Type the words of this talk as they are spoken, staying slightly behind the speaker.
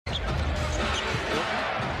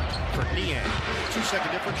Niang.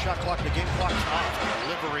 2-second difference, shot clock to game clock off.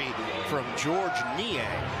 Delivery from George Niang.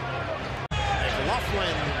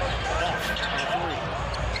 McLaughlin off the three.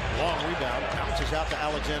 Long rebound, bounces out to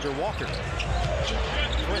Alexander Walker.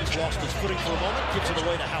 Prince lost his footing for a moment, gives it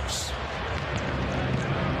away to House.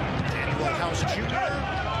 Daniel House Jr.,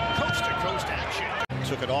 coast-to-coast action.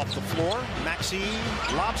 Took it off the floor. Maxey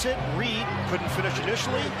lobs it. Reed couldn't finish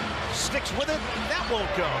initially. Sticks with it. That won't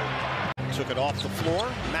go. Took it off the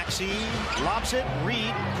floor. Maxey lobs it.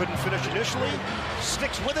 Reed couldn't finish initially.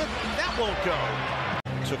 Sticks with it. That won't go.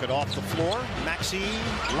 Took it off the floor. Maxey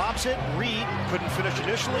lobs it. Reed couldn't finish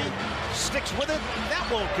initially. Sticks with it. That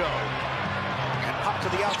won't go. And pop to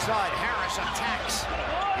the outside. Harris attacks.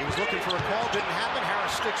 He was looking for a call. Didn't happen.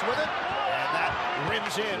 Harris sticks with it. And that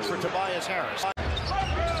rims in for Tobias Harris.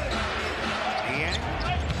 Niang.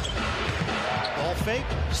 Ball fake.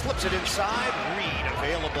 Slips it inside. Reed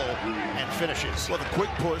available and finishes. Well, the quick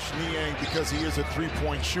push, Niang, because he is a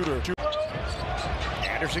three-point shooter.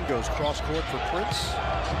 Anderson goes cross court for Prince.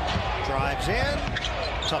 Drives in.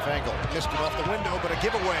 Tough angle. Missed it off the window, but a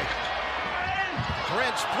giveaway.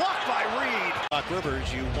 Prince blocked by Reed. Doc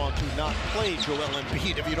Rivers, you want to not play Joel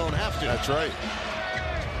Embiid if you don't have to. That's right.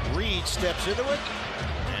 Reed steps into it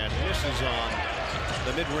and misses on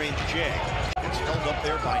the mid-range J. It's held up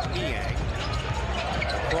there by Niang.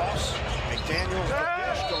 Cross. McDaniels, the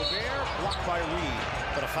dish, Gobert, blocked by Reed,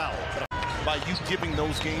 but a foul. By you giving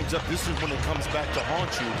those games up, this is when it comes back to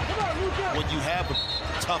haunt you. When you have a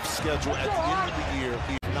tough schedule at the end of the year.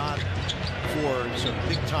 Not for some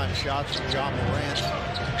big-time shots from John Morant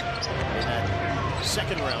in that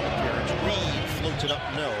second round appearance. Reed floats it up,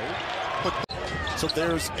 no. But so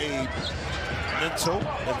there's a mental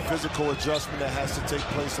and physical adjustment that has to take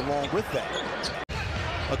place along with that.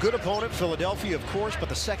 A good opponent, Philadelphia, of course, but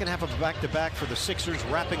the second half of a back-to-back for the Sixers,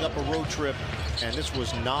 wrapping up a road trip, and this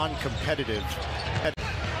was non-competitive.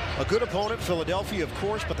 A good opponent, Philadelphia, of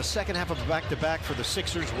course, but the second half of a back-to-back for the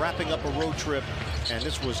Sixers, wrapping up a road trip, and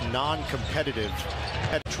this was non-competitive.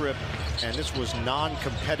 And this was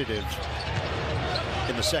non-competitive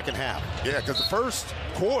in the second half. Yeah, because the first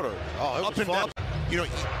quarter, up and down. You know,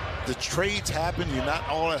 the trades happen. You're not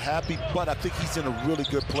all that happy, but I think he's in a really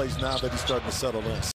good place now that he's starting to settle in.